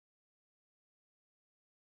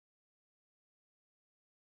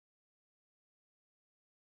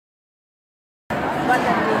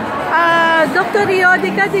Dr.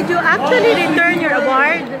 Reodica, did you actually return your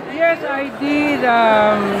award? Yes, I did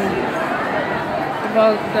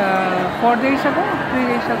about 4 days ago, 3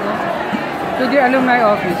 days ago, to the alumni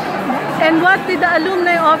office. And what did the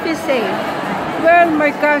alumni office say? Well,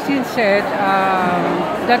 my cousin said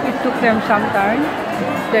that it took them some time.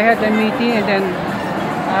 They had a meeting and then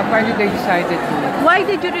finally they decided to. Why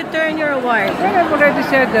did you return your award? Well, I've already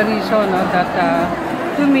said the reason that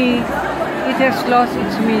to me, it has lost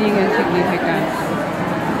its meaning and significance.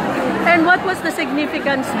 And what was the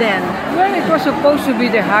significance then? Well, it was supposed to be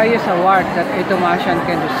the highest award that a Tomasian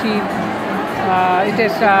can receive. It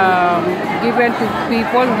is given to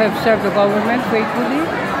people who have served the government faithfully.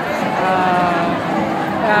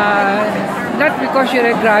 Not because you're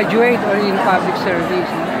a graduate or in public service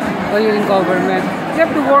or you're in government. You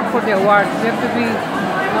have to work for the award. You have to be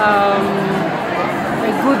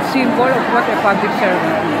a good symbol of what a public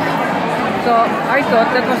servant is. So I thought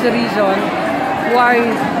that was the reason why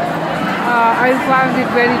I found it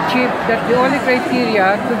very cheap that the only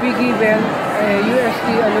criteria to be given a UST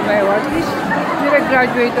Alumni Award is you're a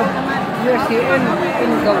graduate of UST and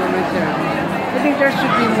in government service. I think there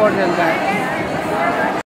should be more than that.